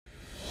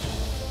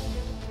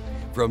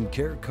From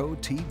Careco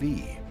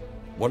TV,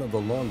 one of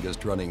the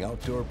longest running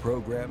outdoor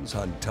programs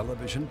on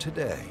television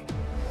today.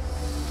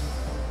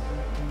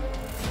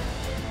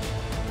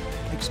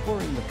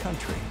 Exploring the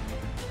country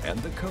and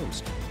the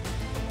coast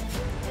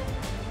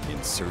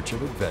in search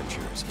of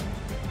adventures.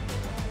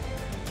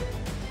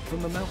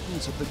 From the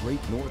mountains of the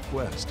great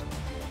Northwest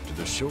to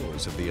the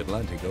shores of the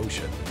Atlantic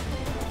Ocean.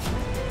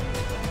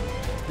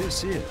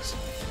 This is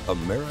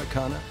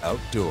Americana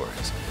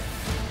Outdoors,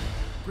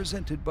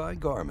 presented by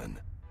Garmin.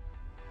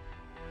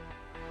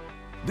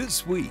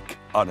 This week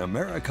on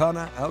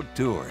Americana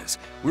Outdoors,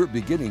 we're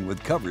beginning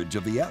with coverage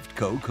of the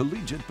AFTCO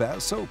Collegiate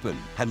Bass Open.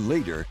 And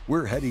later,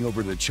 we're heading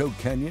over to Choke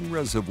Canyon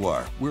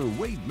Reservoir, where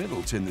Wade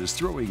Middleton is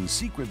throwing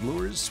Secret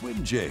Lures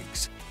Swim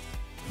Jigs.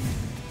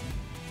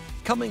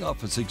 Coming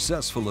off a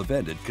successful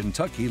event at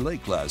Kentucky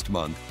Lake last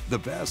month, the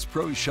Bass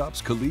Pro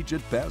Shops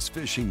Collegiate Bass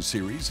Fishing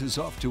Series is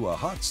off to a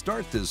hot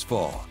start this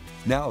fall.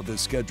 Now the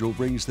schedule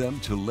brings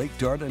them to Lake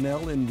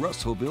Dardanelle in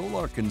Russellville,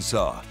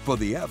 Arkansas for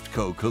the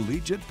AFTCO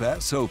Collegiate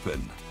Bass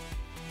Open.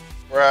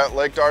 We're at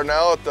Lake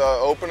Dardanelle at the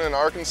Open in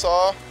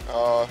Arkansas.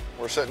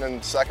 We're sitting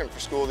in second for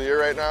school of the year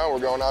right now. We're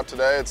going out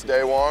today, it's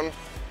day one.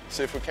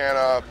 See if we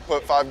can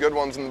put 5 good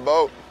ones in the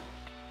boat.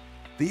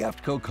 The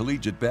AFTCO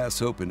Collegiate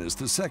Bass Open is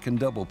the second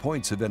double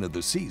points event of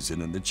the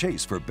season in the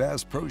chase for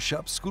Bass Pro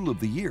Shops School of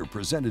the Year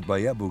presented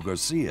by Abu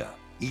Garcia.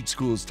 Each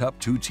school's top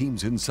 2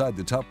 teams inside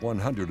the top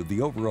 100 of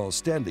the overall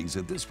standings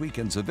at this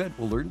weekend's event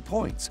will earn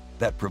points.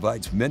 That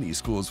provides many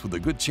schools with a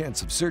good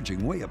chance of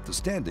surging way up the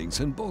standings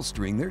and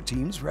bolstering their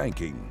team's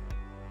ranking.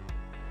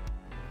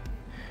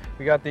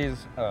 We got these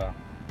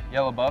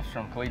yellow buffs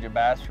from Collegiate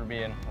Bass for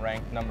being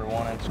ranked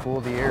 #1 in School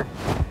of the Year.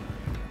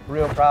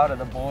 Real proud of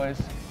the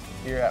boys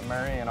here at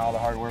Murray and all the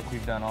hard work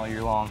we've done all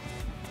year long.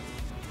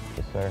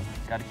 Yes, sir.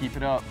 Got to keep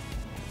it up.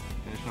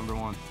 Finish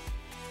 #1.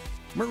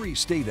 Murray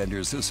State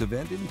enters this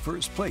event in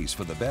first place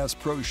for the Bass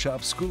Pro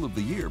Shops School of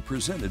the Year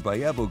presented by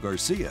Abu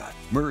Garcia.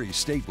 Murray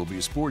State will be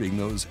sporting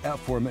those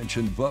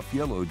aforementioned buff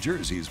yellow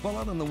jerseys while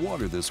out on the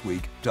water this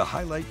week to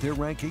highlight their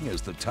ranking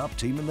as the top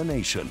team in the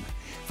nation.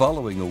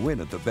 Following a win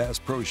at the Bass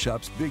Pro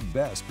Shops Big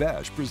Bass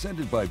Bash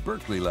presented by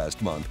Berkeley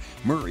last month,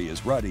 Murray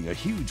is riding a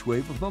huge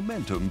wave of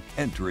momentum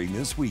entering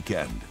this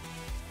weekend.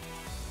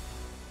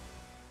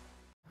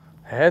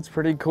 Hey, it's a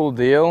pretty cool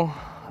deal.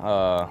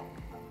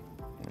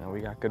 You know,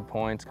 we got good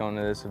points going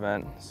to this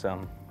event.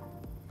 So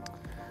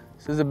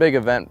this is a big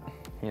event,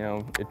 you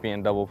know, it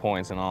being double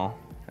points and all.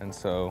 And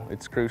so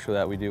it's crucial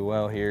that we do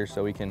well here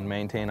so we can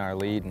maintain our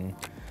lead and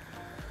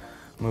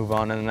move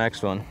on to the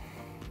next one.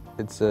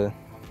 It's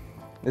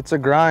a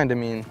grind. I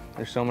mean,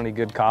 there's so many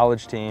good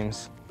college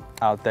teams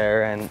out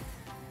there and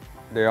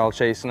they're all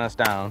chasing us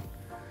down.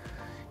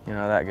 You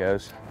know how that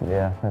goes.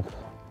 Yeah, that's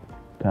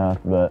tough,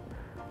 but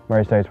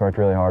Murray State's worked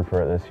really hard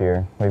for it this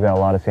year. We've got a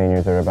lot of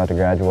seniors that are about to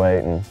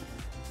graduate, and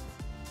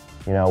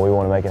you know, we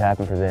want to make it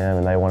happen for them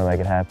and they want to make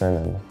it happen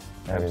and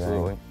everything.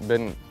 Absolutely.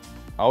 Been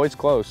always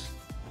close.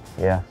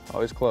 Yeah.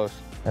 Always close.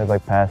 It was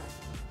like past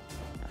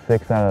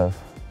 6 out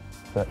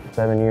of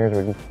 7 years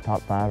we're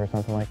top 5 or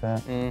something like that.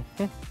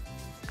 Mm-hmm.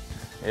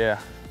 Yeah.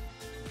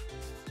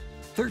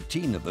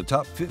 13 of the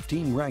top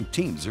 15 ranked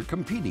teams are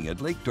competing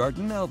at Lake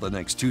Dardanelle the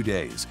next 2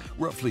 days.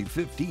 Roughly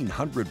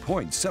 1,500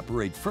 points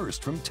separate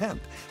first from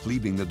 10th,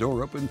 leaving the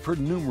door open for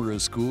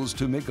numerous schools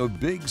to make a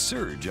big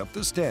surge up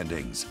the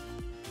standings.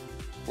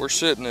 We're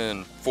sitting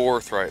in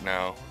 4th right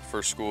now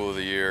for School of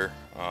the Year.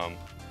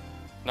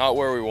 Not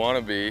where we want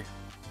to be.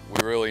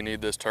 We really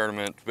need this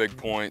tournament, big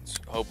points,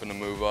 hoping to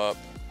move up.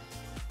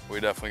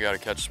 We definitely got to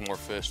catch some more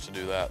fish to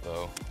do that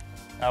though.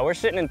 We're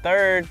sitting in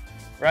 3rd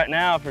right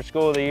now for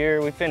School of the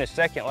Year. We finished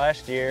 2nd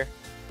last year.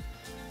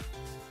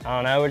 I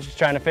don't know, we're just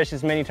trying to fish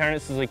as many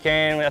tournaments as we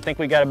can. I think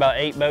we got about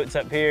 8 boats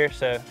up here,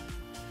 so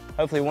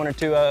hopefully 1 or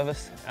 2 of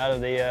us out of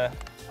the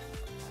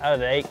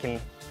 8 can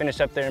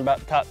finish up there in about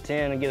the top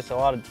 10 and get us a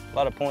lot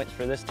of points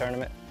for this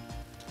tournament.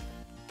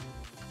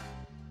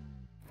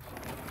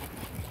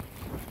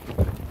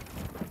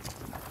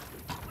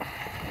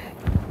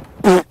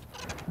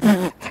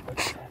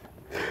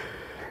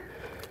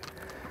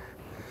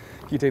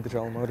 Can you take the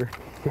trolling motor?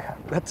 Yeah.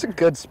 That's a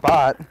good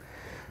spot.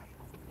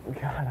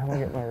 God, I'm gonna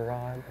get my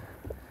rod.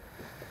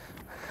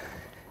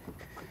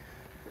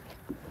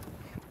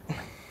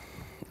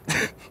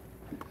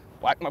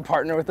 Whack my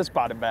partner with a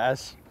spotted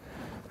bass.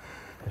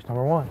 Fish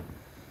 #1.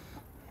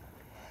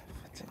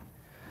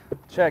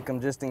 Check them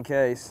just in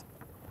case.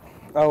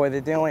 Oh,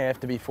 wait, they only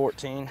have to be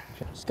 14.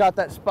 Just got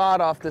that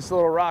spot off this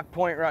little rock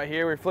point right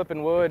here. We're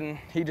flipping wood and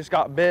he just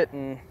got bit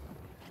and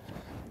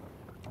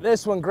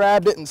this one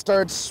grabbed it and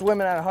started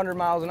swimming at 100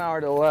 miles an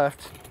hour to the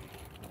left.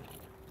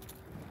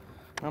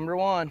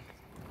 #1.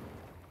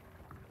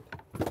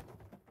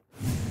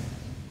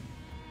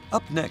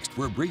 Up next,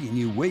 we're bringing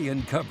you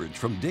weigh-in coverage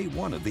from day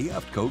 1 of the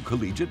AFTCO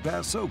Collegiate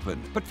Bass Open.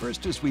 But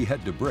first, as we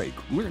head to break,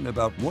 learn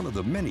about one of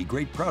the many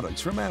great products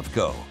from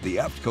AFTCO, the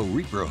AFTCO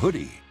Reaper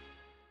Hoodie.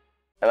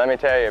 And let me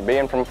tell you,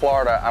 being from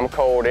Florida, I'm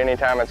cold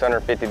anytime it's under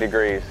 50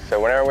 degrees. So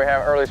whenever we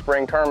have early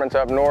spring tournaments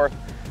up north,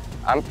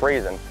 I'm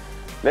freezing.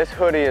 This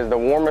hoodie is the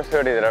warmest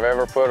hoodie that I've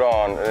ever put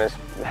on, and it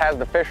has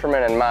the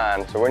fisherman in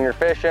mind. So when you're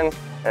fishing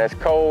and it's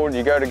cold,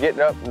 you go to get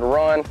up and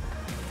run,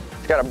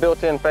 it's got a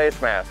built-in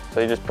face mask. So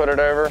you just put it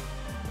over,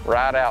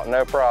 ride out,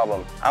 no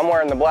problem. I'm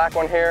wearing the black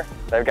one here.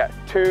 They've got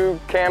 2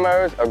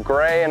 camos, a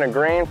gray and a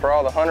green for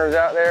all the hunters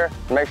out there.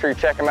 Make sure you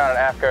check them out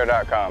at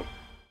AFTCO.com.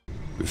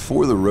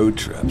 Before the road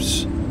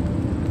trips,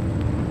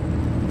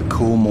 the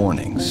cool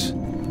mornings,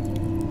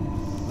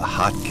 the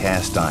hot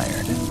cast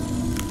iron,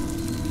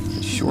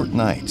 the short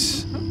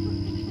nights,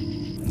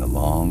 and the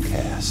long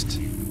cast.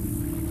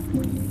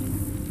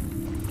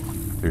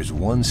 There's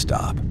one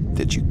stop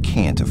that you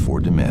can't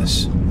afford to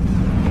miss.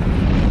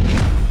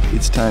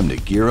 It's time to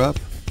gear up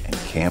and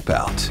camp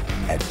out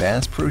at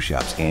Bass Pro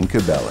Shops and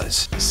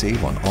Cabela's.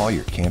 Save on all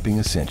your camping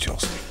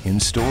essentials,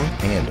 in-store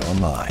and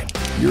online.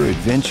 Your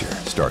adventure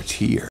starts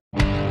here.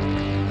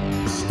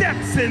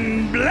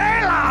 Stetson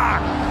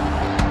Blaylock,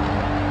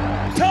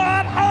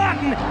 Todd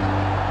Otten,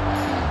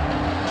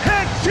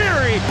 Head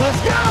Fury,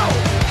 let's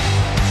go!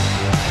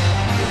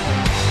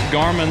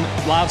 Garmin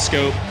Live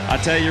Scope, I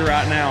tell you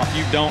right now, if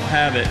you don't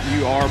have it,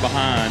 you are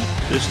behind.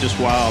 It's just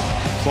wild.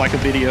 It's like a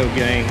video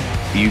game.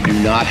 If you do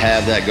not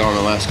have that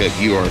Garmin Live Scope,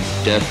 you are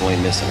definitely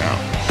missing out.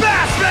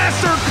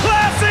 Bassmaster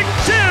Classic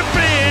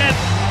Champion!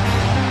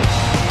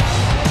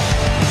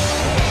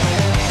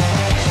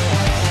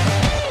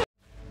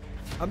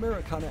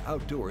 Americana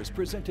Outdoors,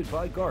 presented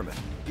by Garmin,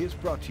 is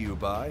brought to you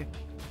by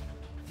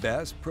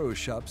Bass Pro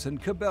Shops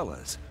and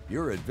Cabela's.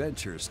 Your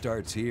adventure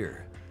starts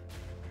here.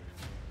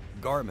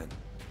 Garmin,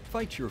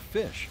 fight your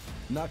fish,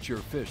 not your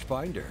fish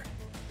finder.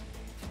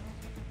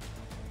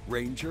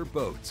 Ranger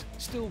Boats,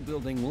 still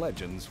building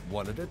legends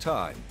one at a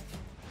time.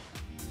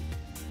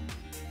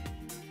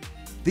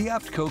 The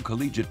AFTCO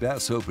Collegiate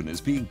Bass Open is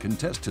being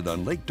contested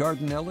on Lake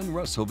Dardanelle in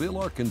Russellville,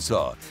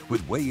 Arkansas,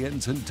 with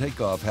weigh-ins and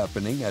takeoff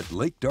happening at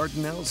Lake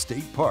Dardanelle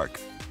State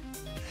Park.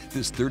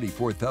 This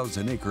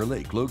 34,000-acre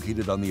lake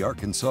located on the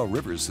Arkansas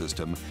River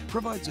system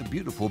provides a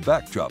beautiful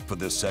backdrop for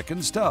the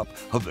second stop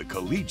of the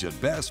Collegiate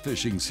Bass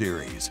Fishing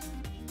Series.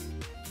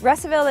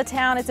 Russellville, the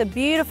town, it's a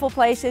beautiful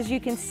place, as you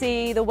can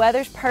see. The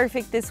weather's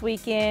perfect this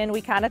weekend.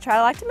 We kind of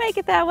like to make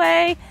it that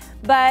way,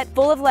 but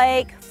full of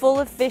lake, full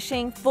of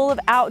fishing, full of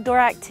outdoor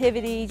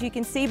activities. You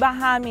can see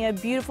behind me a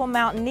beautiful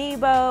Mount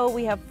Nebo.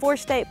 We have 4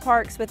 state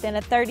parks within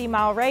a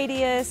 30-mile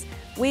radius.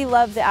 We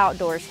love the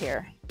outdoors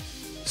here.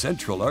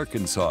 Central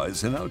Arkansas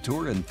is an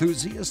outdoor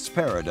enthusiast's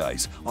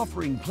paradise,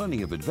 offering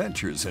plenty of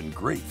adventures and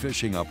great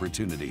fishing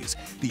opportunities.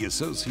 The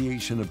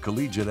Association of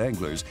Collegiate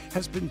Anglers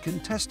has been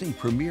contesting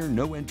premier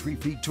no-entry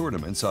fee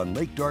tournaments on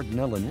Lake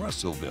Dardanelle and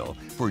Russellville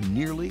for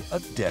nearly a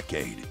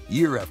decade.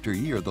 Year after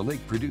year, the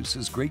lake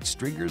produces great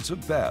stringers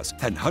of bass,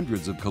 and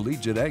hundreds of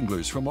collegiate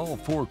anglers from all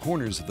 4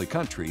 corners of the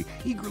country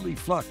eagerly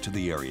flock to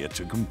the area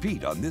to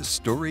compete on this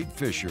storied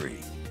fishery.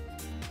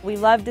 We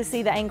love to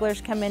see the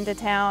anglers come into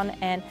town,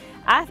 and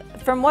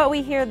from what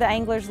we hear, the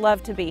anglers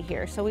love to be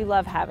here, so we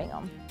love having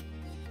them.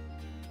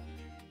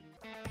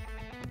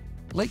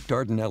 Lake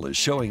Dardanelle is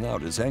showing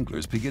out as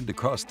anglers begin to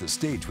cross the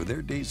stage with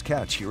their day's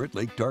catch here at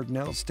Lake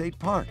Dardanelle State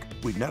Park.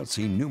 We've now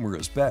seen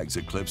numerous bags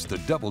eclipse the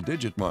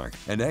double-digit mark,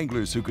 and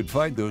anglers who could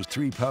find those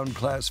 3-pound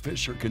class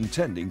fish are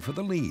contending for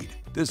the lead.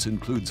 This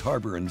includes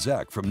Harbor and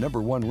Zach from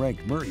 #1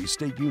 ranked Murray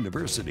State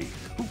University,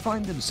 who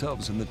find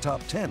themselves in the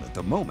top 10 at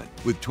the moment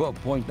with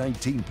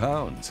 12.19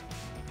 pounds.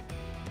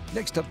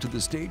 Next up to the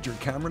stage are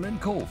Cameron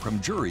and Cole from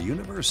Drury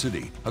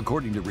University.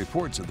 According to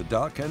reports at the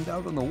dock and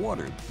out on the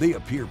water, they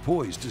appear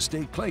poised to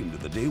stake claim to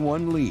the day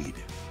 1 lead.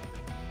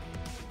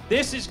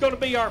 This is going to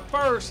be our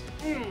first,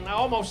 I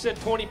almost said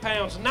 20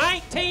 pounds,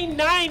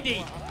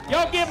 1990.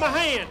 Y'all give them a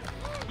hand.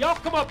 Y'all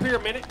come up here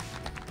a minute.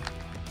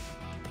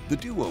 The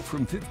duo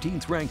from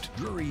 15th ranked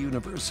Drury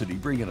University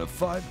bring in a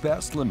 5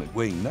 bass limit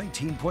weighing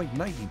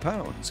 19.90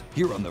 pounds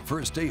here on the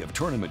first day of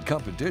tournament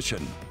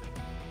competition.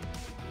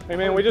 Hey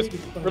man, we just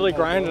really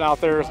grinded out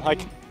there. Like,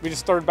 we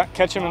just started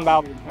catching them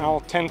about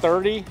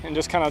 10:30 and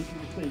just kind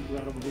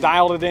of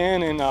dialed it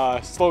in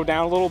and slowed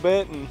down a little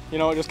bit, and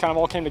it just kind of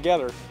all came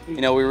together. We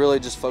really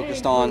just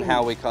focused on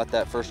how we caught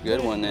that first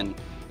good one, and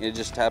it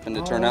just happened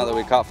to turn out that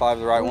we caught 5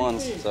 of the right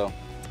ones. So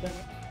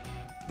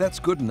that's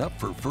good enough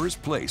for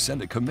first place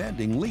and a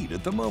commanding lead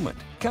at the moment.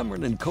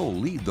 Cameron and Cole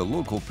lead the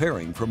local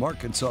pairing from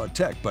Arkansas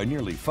Tech by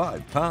nearly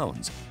 5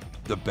 pounds.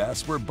 The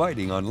bass were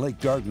biting on Lake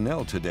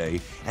Dardanelle today,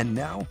 and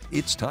now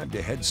it's time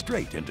to head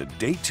straight into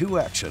day 2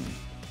 action.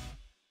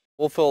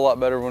 We'll feel a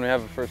lot better when we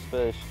have a first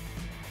fish,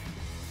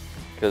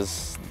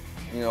 because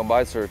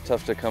bites are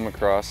tough to come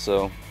across.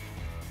 So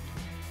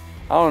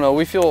I don't know.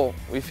 We feel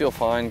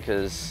fine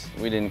because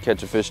we didn't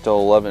catch a fish till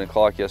 11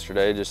 o'clock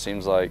yesterday. It just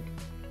seems like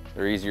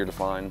they're easier to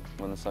find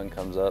when the sun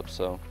comes up.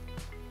 So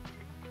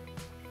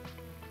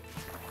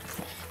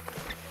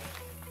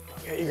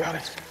Okay, you got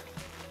it.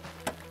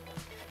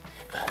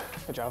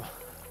 Good job.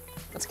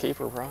 That's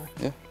keeper, probably.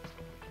 Yeah.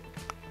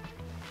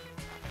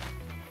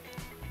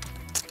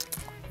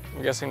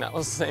 I'm guessing that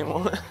was the same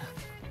one.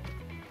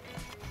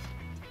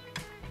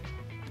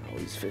 Oh,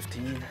 he's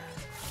 15.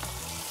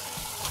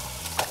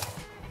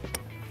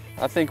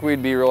 I think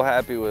we'd be real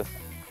happy with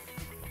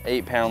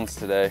 8 pounds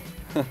today.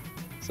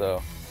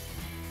 So.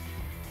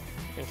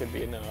 I think it'd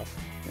be enough.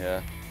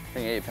 Yeah, I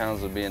think 8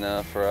 pounds would be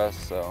enough for us,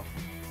 so.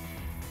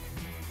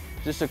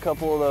 Just a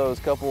couple of those,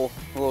 couple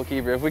little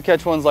keepers. If we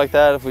catch ones like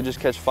that, if we just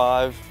catch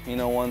 5, you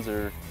know, ones that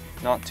are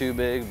not too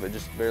big, but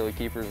just barely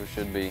keepers, we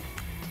should be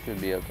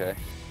okay.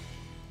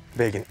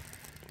 Big one.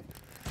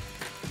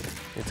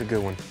 It's a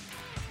good one.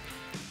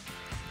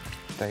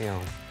 Stay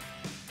on.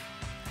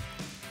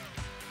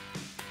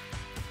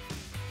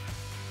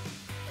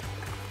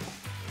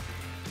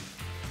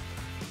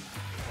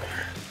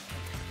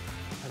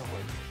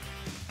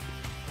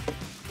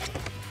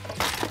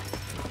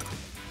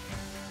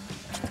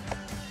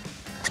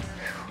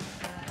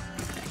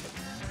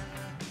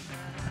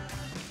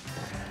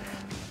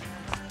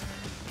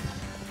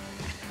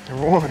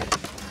 Number 1.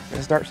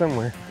 Gotta start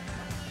somewhere.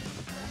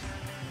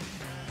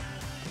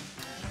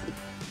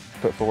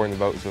 Put 4 in the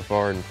boat so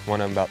far, and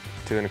one of them about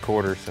 2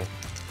 1/4. So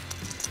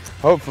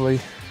hopefully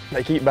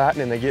they keep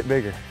biting and they get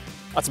bigger.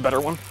 That's a better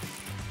one.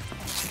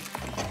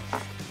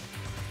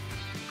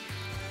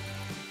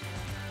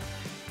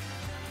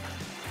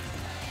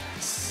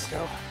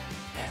 Go.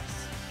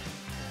 Yes.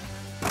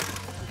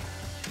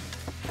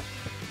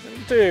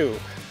 2.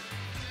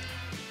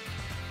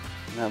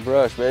 That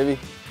brush, baby.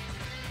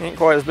 Ain't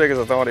quite as big as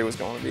I thought he was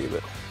going to be,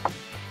 but.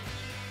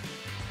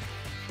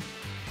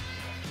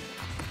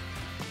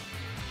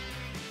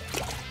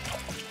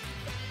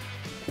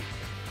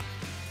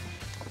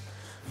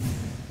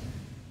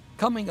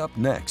 Coming up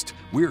next,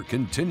 we're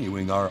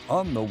continuing our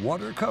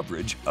on-the-water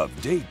coverage of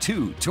Day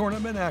 2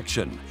 tournament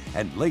action.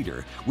 And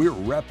later, we're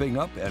wrapping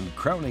up and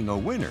crowning a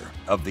winner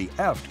of the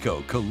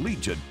AFTCO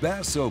Collegiate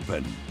Bass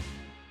Open.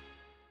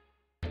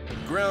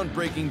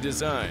 Groundbreaking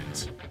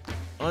designs,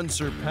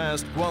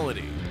 unsurpassed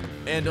quality,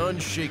 and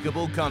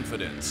unshakable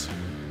confidence.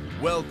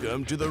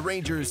 Welcome to the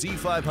Ranger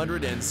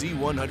Z500 and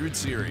Z100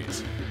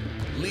 series.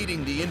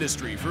 Leading the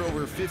industry for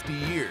over 50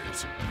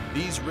 years,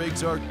 these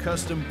rigs are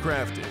custom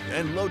crafted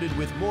and loaded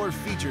with more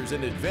features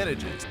and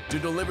advantages to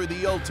deliver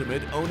the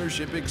ultimate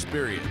ownership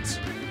experience.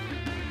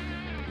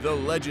 The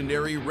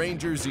legendary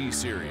Ranger Z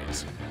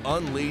series.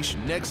 Unleash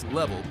next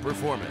level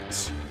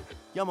performance.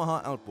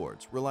 Yamaha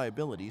Outboards.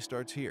 Reliability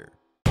starts here.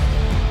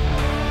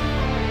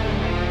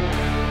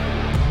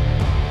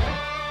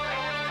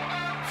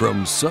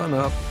 From sun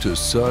up to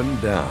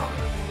sundown,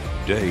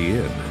 day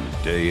in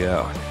and day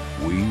out,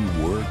 we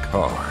work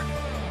hard.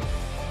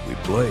 We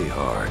play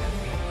hard.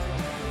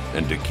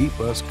 And to keep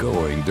us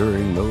going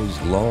during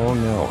those long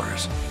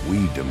hours,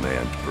 we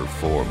demand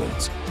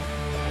performance.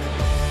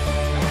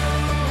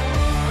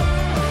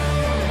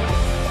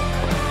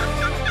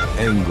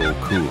 Angle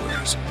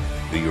Coolers,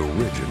 the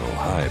original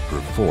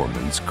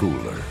high-performance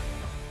cooler.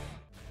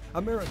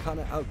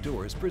 Americana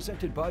Outdoors,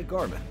 presented by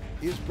Garmin,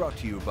 is brought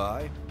to you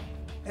by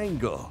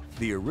Angle,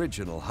 the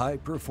original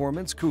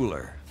high-performance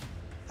cooler.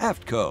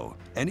 AFTCO,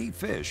 any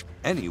fish,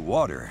 any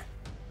water.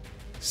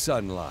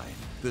 Sunline,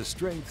 the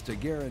strength to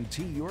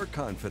guarantee your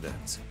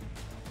confidence.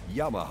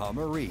 Yamaha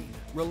Marine,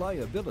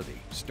 reliability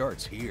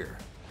starts here.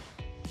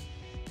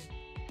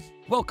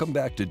 Welcome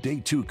back to Day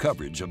 2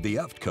 coverage of the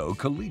AFTCO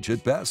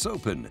Collegiate Bass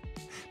Open.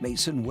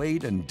 Mason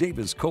Wade and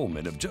Davis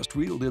Coleman have just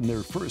reeled in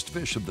their first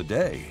fish of the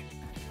day.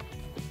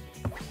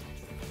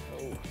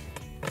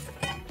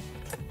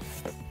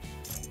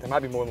 There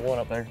might be more than one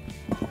up there.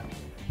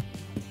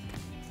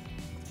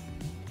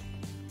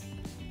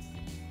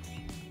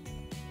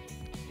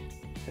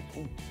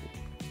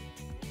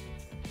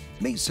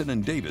 Mason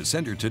and Davis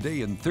enter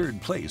today in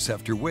 3rd place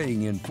after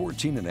weighing in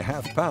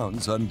 14.5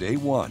 pounds on day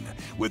 1.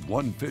 With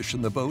 1 fish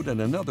in the boat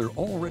and another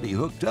already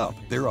hooked up,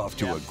 they're off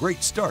to a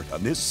great start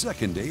on this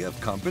 2nd day of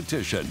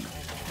competition.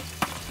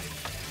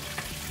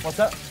 What's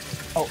up?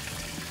 Oh.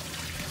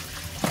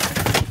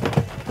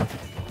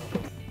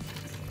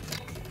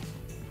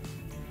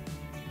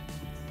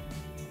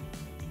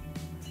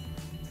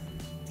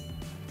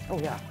 Oh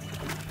yeah.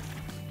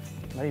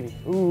 Maybe.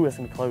 Ooh, that's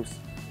gonna be close.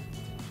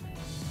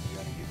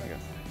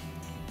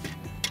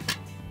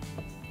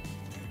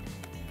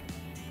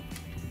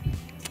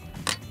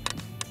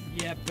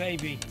 Yeah,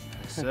 baby.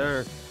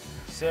 Sir.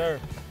 Sir.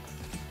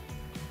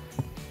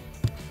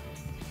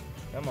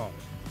 Come on.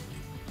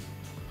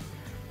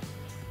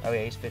 Oh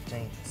yeah, he's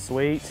 15.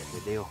 Sweet.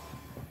 Good deal.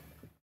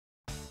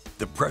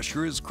 The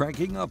pressure is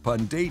cranking up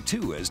on day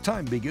 2 as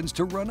time begins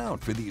to run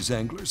out for these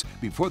anglers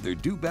before they're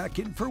due back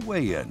in for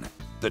weigh-in.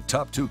 The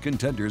top 2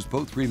 contenders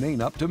both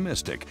remain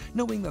optimistic,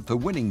 knowing that the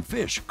winning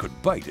fish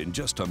could bite in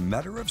just a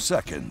matter of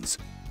seconds.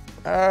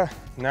 No,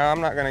 I'm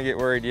not gonna get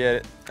worried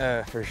yet,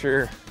 for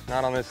sure.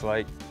 Not on this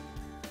lake.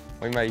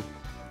 We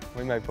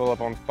may pull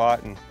up on the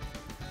spot and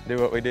do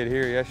what we did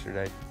here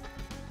yesterday.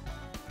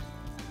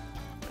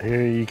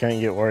 Here you can't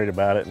get worried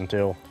about it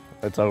until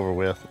it's over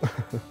with,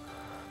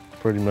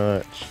 pretty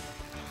much.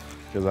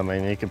 Because I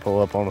mean, you can pull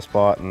up on the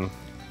spot in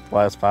the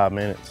last 5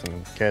 minutes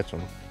and catch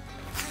them.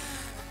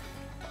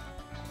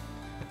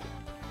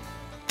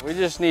 We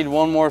just need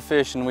 1 more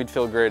fish and we'd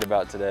feel great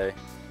about today.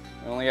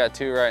 We only got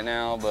 2 right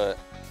now, but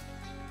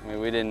I mean,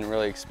 we didn't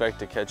really expect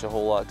to catch a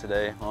whole lot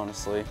today,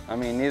 honestly. I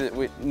mean,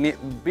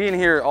 being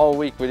here all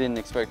week, we didn't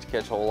expect to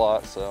catch a whole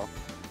lot, so.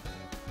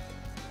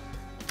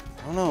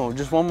 I don't know,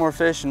 just one more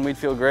fish and we'd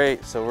feel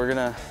great. So we're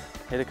gonna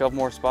hit a couple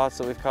more spots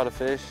that we've caught a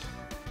fish.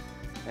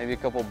 Maybe a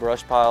couple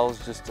brush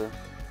piles just to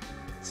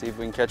see if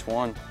we can catch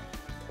one,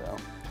 so.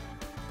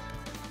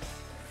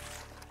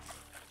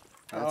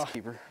 That's a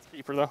keeper. It's a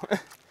keeper though.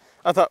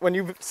 I thought when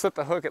you set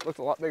the hook, it looked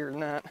a lot bigger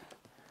than that.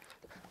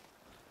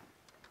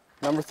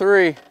 Number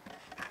 3.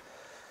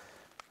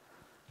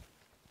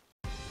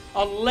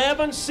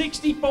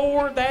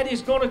 1164, that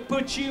is going to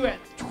put you at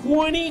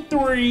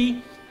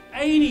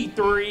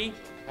 2383.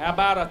 How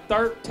about a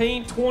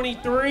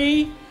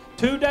 1323?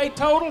 2-day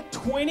total,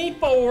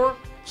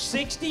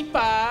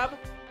 2465.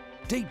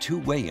 Day 2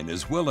 weigh-in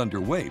is well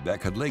underway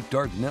back at Lake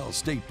Dardanelle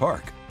State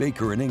Park.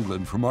 Baker and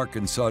England from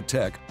Arkansas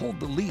Tech hold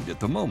the lead at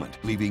the moment,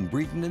 leaving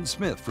Breeden and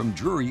Smith from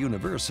Drury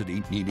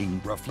University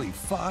needing roughly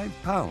 5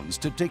 pounds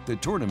to take the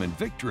tournament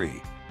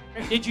victory.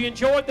 Did you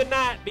enjoy the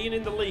night being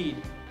in the lead?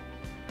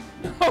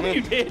 No, you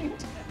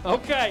didn't.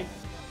 Okay.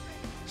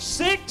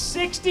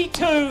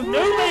 662, new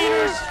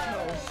leaders.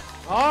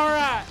 All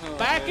right,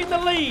 back in the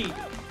lead.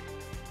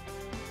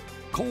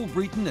 Cole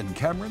Breeden and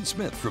Cameron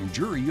Smith from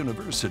Drury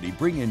University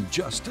bring in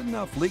just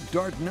enough Lake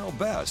Dardanelle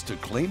bass to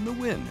claim the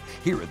win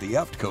here at the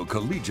AFTCO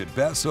Collegiate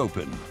Bass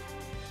Open.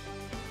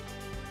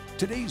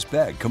 Today's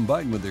bag,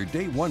 combined with their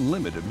day 1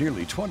 limit of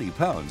nearly 20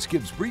 pounds,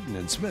 gives Breeden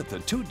and Smith a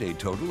 2-day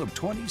total of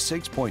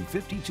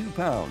 26.52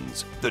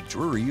 pounds. The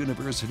Drury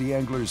University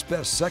anglers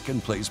best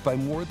second place by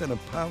more than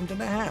 1.5 pounds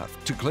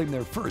to claim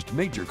their first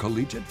major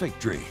collegiate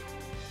victory.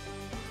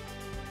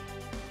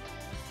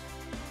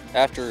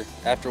 After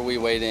we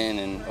weighed in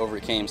and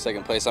overcame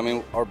second place, I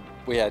mean,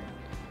 we had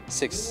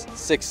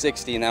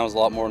 660, and that was a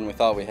lot more than we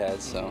thought we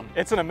had, so.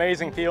 It's an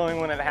amazing feeling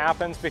when it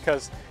happens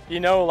because, you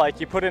know, like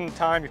you put in the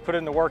time, you put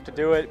in the work to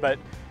do it, but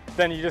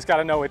then you just got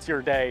to know it's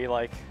your day.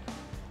 Like,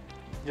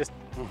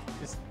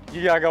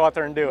 you got to go out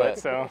there and do it,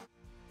 so.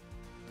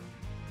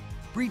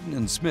 Breeden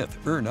and Smith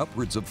earn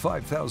upwards of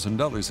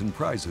 $5,000 in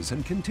prizes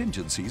and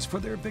contingencies for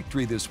their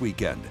victory this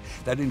weekend.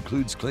 That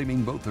includes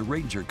claiming both the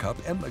Ranger Cup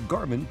and the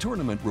Garmin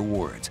Tournament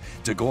rewards.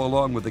 To go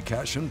along with the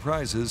cash and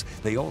prizes,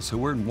 they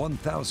also earn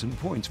 1,000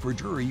 points for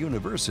Drury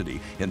University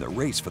in the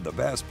race for the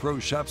Bass Pro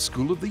Shop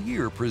School of the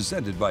Year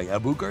presented by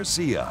Abu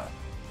Garcia.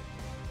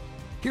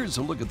 Here's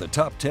a look at the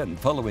top 10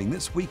 following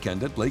this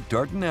weekend at Lake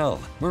Dardanelle.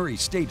 Murray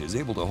State is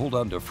able to hold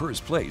on to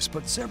first place,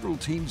 but several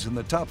teams in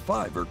the top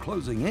 5 are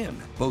closing in.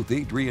 Both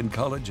Adrian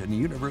College and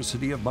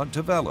University of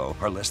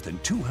Montevallo are less than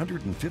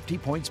 250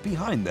 points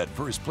behind that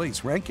first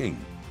place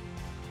ranking.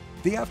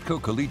 The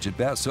AFTCO Collegiate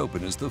Bass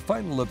Open is the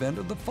final event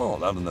of the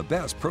fall out in the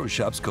Bass Pro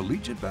Shop's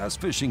Collegiate Bass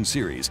Fishing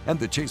Series, and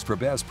the chase for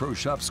Bass Pro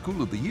Shop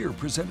School of the Year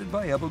presented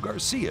by Abu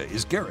Garcia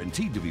is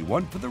guaranteed to be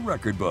one for the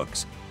record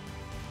books.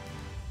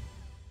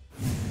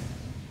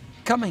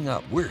 Coming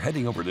up, we're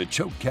heading over to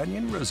Choke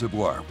Canyon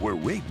Reservoir, where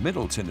Wade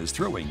Middleton is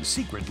throwing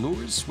Secret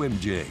Lures Swim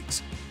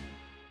Jigs.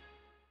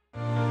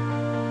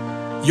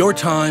 Your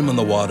time on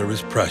the water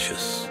is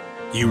precious.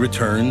 You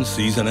return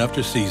season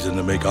after season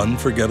to make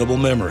unforgettable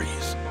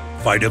memories,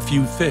 fight a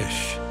few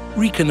fish,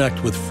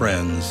 reconnect with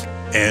friends,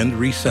 and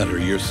recenter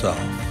yourself.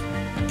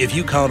 If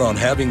you count on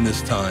having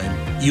this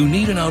time, you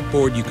need an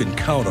outboard you can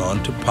count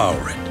on to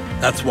power it.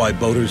 That's why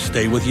boaters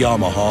stay with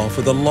Yamaha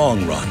for the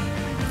long run,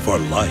 for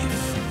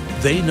life.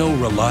 They know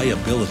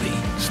reliability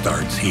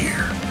starts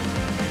here.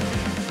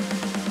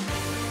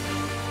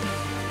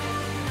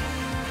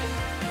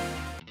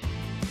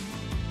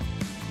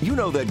 You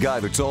know that guy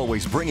that's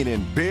always bringing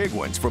in big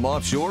ones from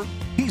offshore?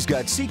 He's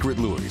got Secret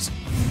Lures.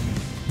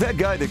 That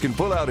guy that can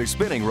pull out his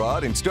spinning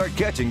rod and start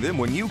catching them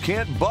when you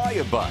can't buy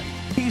a bite.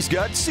 He's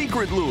got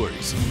Secret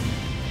Lures.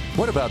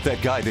 What about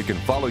that guy that can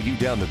follow you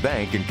down the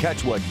bank and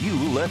catch what you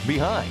left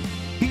behind?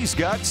 He's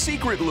got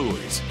Secret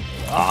Lures.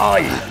 Oh,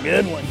 yeah,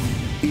 good one.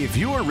 If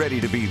you're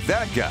ready to be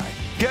that guy,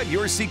 get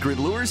your Secret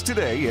Lures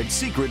today at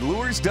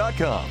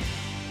secretlures.com.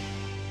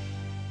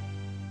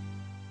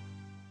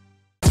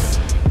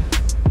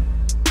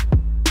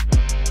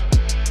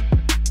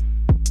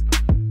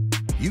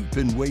 You've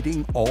been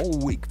waiting all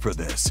week for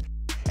this,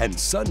 and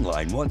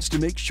Sunline wants to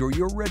make sure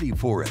you're ready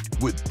for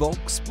it with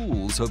bulk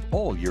spools of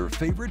all your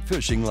favorite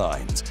fishing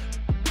lines.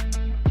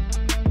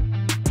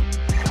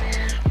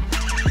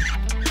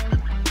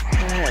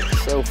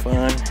 That's so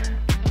fun.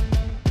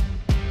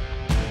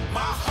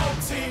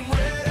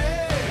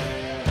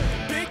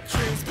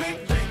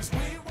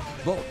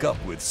 Bulk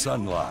up with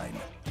Sunline.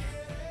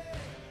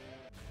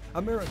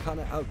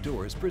 Americana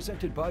Outdoors,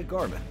 presented by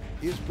Garmin,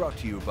 is brought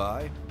to you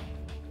by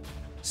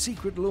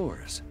Secret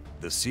Lures.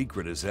 The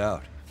secret is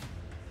out.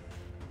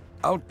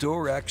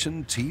 Outdoor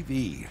Action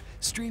TV.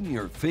 Stream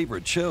your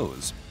favorite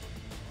shows.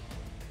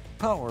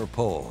 Power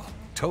Pole.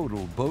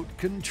 Total boat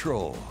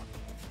control.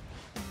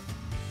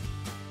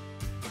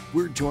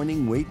 We're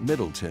joining Wade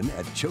Middleton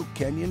at Choke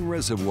Canyon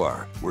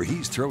Reservoir, where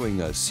he's throwing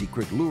a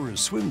Secret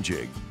Lures Swim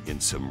Jig in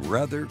some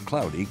rather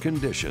cloudy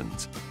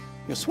conditions.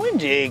 Swim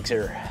jigs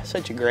are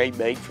such a great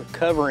bait for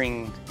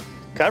covering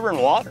covering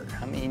water.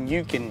 I mean,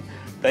 you can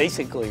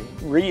basically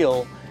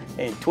reel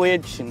and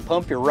twitch and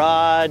pump your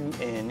rod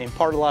and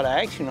impart a lot of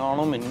action on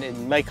them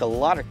and make a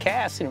lot of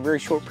casts in a very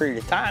short period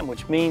of time,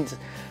 which means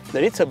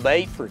that it's a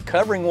bait for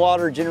covering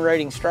water,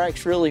 generating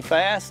strikes really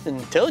fast, and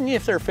telling you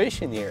if they're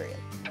fish in the area.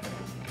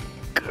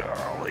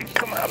 Golly,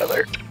 come out of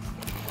there.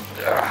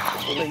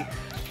 Golly.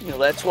 You know,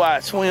 that's why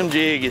a swim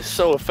jig is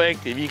so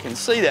effective. You can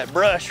see that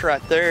brush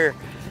right there.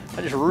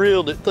 I just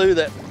reeled it through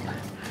that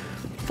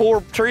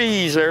 4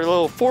 trees, there,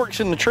 little forks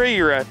in the tree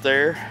right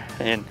there,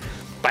 and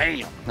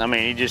bam! I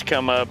mean, he just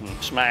come up and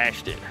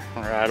smashed it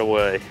right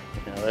away.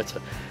 You know,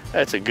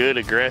 that's a good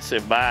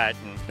aggressive bite.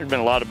 And there's been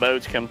a lot of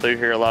boats come through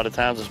here a lot of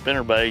times with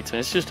spinner baits, and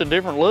it's just a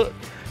different look.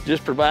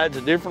 Just provides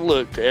a different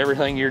look to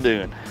everything you're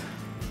doing.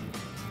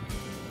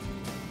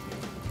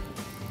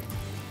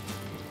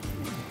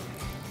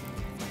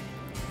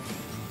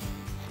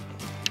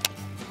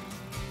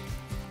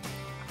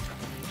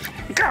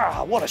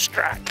 God, what a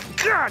strike.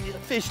 God, the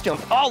fish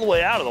jumped all the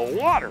way out of the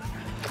water.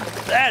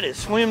 That is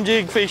swim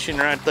jig fishing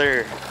right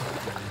there.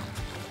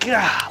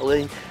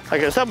 Golly.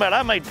 Like I was talking about,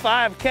 I made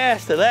 5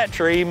 casts to that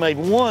tree, made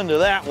 1 to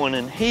that one,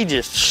 and he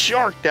just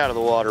sharked out of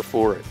the water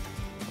for it.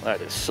 That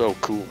is so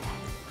cool.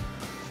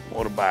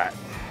 What a bite.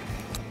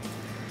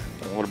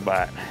 What a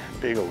bite.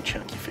 Big old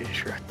chunky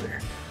fish right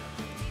there.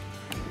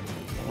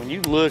 When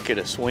you look at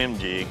a swim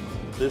jig,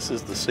 this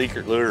is the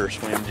Secret Lures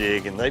Swim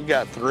Jig, and they've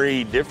got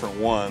 3 different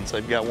ones.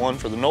 They've got one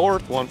for the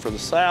north, one for the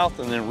south,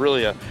 and then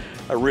really a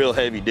real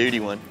heavy duty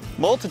one.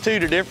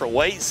 Multitude of different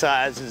weight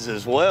sizes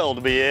as well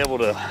to be able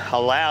to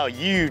allow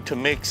you to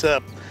mix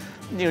up,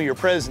 you know, your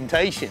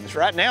presentations.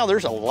 Right now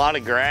there's a lot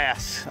of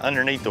grass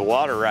underneath the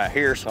water right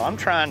here, so I'm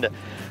trying to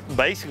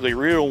basically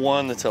reel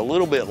one that's a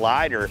little bit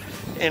lighter.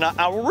 And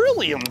I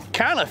really am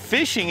kind of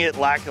fishing it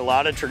like a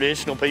lot of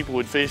traditional people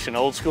would fish an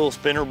old school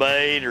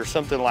spinnerbait or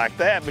something like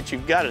that, but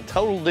you've got a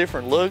total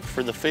different look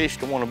for the fish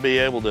to want to be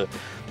able to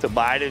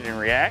bite it and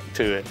react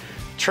to it.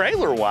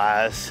 Trailer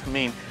wise, I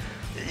mean,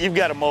 you've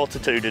got a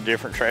multitude of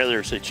different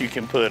trailers that you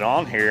can put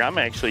on here. I'm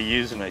actually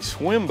using a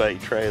swim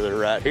bait trailer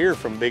right here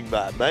from Big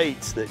Bite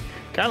Baits that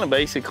kind of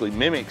basically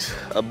mimics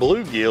a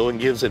bluegill and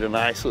gives it a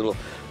nice little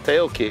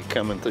tail kick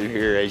coming through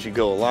here as you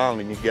go along,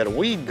 and you've got a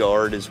weed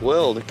guard as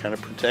well to kind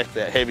of protect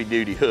that heavy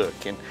duty hook.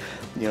 And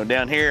you know,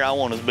 down here I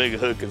want as big a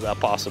hook as I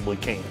possibly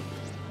can.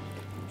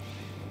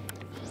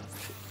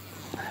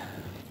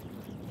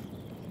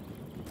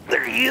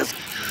 There he is.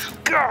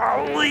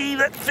 Golly,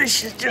 that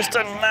fish has just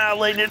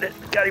annihilated it.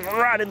 Got him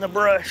right in the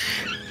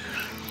brush.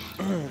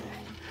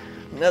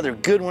 Another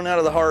good one out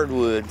of the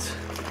hardwoods.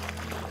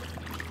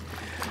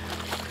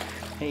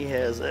 He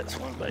has that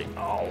swim bait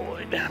all the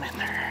way down in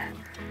there.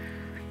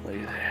 Look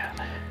at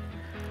that.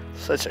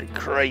 Such a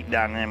great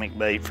dynamic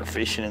bait for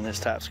fishing in this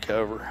type of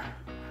cover.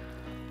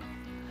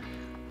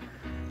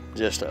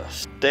 Just a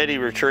steady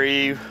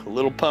retrieve, a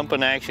little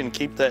pumping action,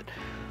 keep that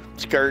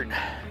skirt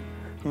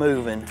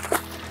moving.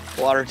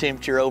 Water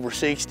temperature over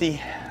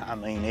 60, I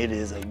mean, it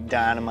is a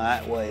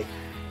dynamite way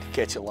to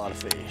catch a lot of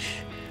fish.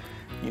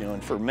 You know,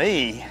 and for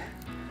me,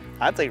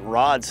 I think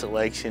rod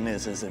selection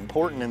is as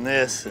important in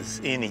this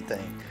as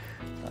anything.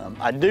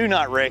 I do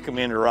not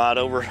recommend a rod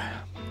over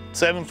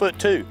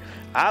 7'2".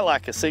 I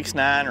like a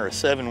 6'9" or a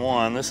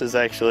 7'1". This is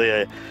actually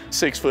a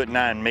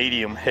 6'9"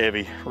 medium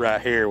heavy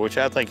right here, which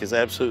I think is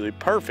absolutely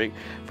perfect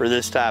for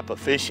this type of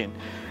fishing.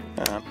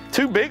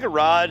 Too big a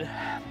rod,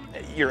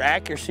 your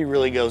accuracy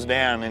really goes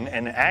down, and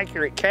an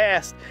accurate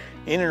cast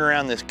in and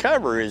around this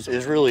cover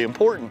is really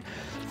important.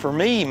 For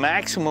me,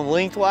 maximum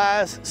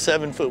lengthwise,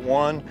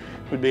 7'1"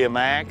 would be a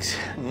max.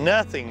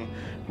 Nothing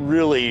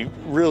really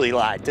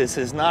light. This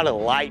is not a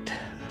light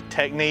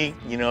technique,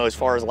 you know, as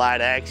far as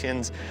light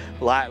actions,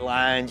 light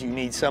lines. You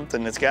need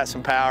something that's got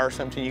some power,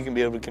 something you can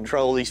be able to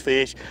control these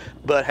fish,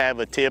 but have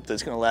a tip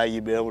that's going to allow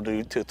you to be able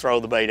to throw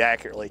the bait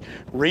accurately.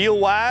 Reel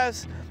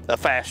wise, a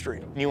fast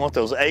reel. You want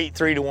those 8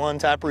 3-to-1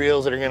 type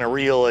reels that are going to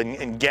reel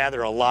and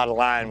gather a lot of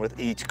line with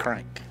each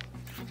crank.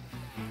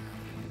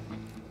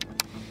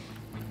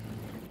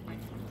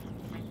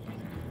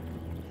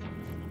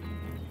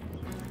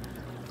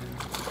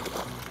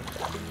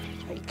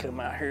 They come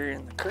out here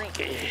in the creek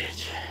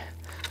edge.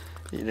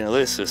 You know,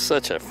 this is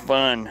such a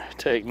fun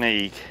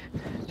technique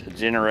to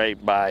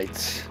generate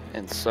bites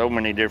in so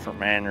many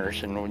different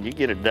manners. And when you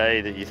get a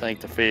day that you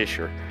think the fish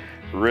are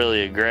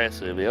really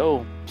aggressive, the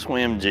old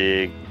swim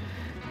jig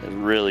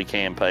really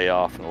can pay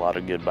off in a lot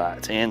of good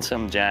bites, and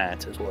some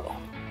giants as well.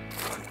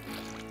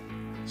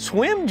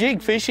 Swim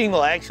jig fishing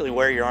will actually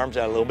wear your arms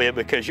out a little bit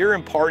because you're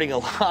imparting a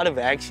lot of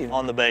action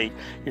on the bait.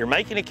 You're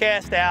making a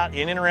cast out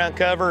in and around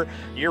cover.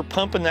 You're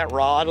pumping that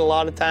rod a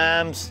lot of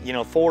times, you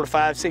know, 4 to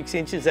 5, 6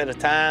 inches at a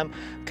time,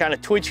 kind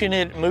of twitching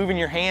it, moving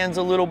your hands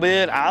a little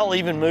bit. I'll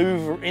even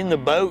move in the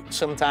boat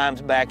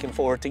sometimes back and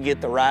forth to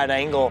get the right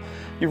angle.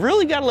 You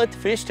really got to let the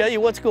fish tell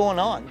you what's going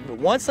on. But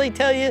once they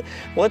tell you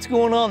what's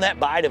going on, that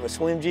bite of a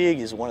swim jig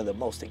is one of the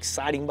most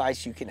exciting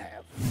bites you can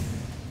have.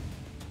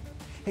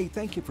 Hey,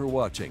 thank you for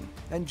watching,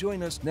 and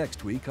join us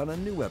next week on a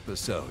new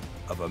episode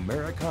of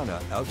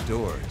Americana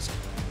Outdoors.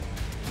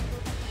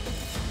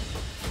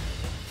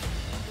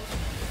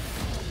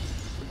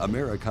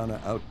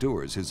 Americana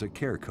Outdoors is a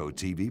Careco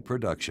TV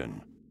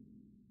production.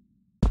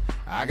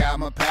 I got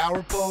my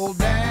power pole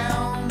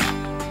down,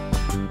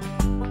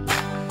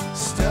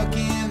 stuck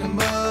in the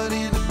mud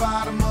in the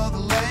bottom of the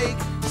lake,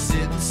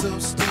 sitting so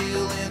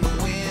still in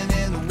the wind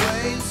and the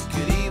waves,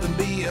 could even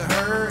be a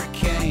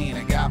hurricane.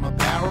 I got my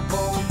power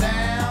pole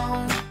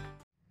down.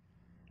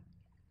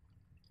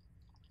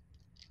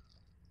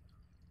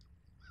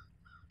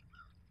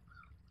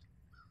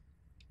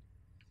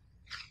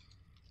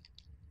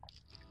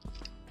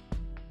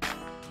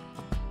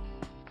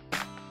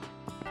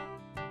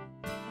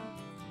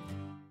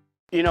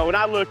 You know, when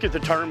I look at the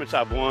tournaments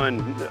I've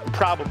won,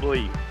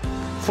 probably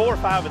 4 or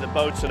 5 of the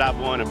boats that I've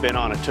won have been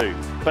on a tube.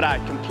 But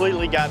I've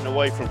completely gotten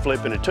away from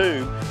flipping a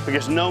tube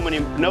because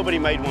nobody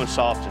made one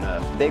soft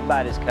enough. Big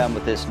Bite has come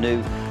with this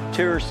new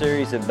tour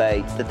series of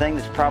baits. The thing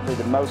that's probably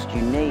the most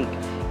unique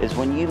is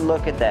when you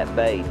look at that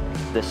bait,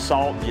 the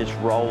salt just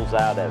rolls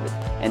out of it.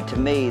 And to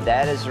me,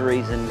 that is the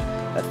reason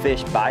a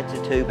fish bites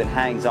a tube and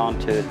hangs on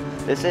to it.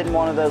 This isn't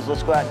one of those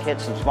let's go out and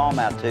catch some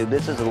smallmouth tube.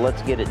 This is a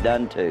let's get it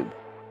done tube.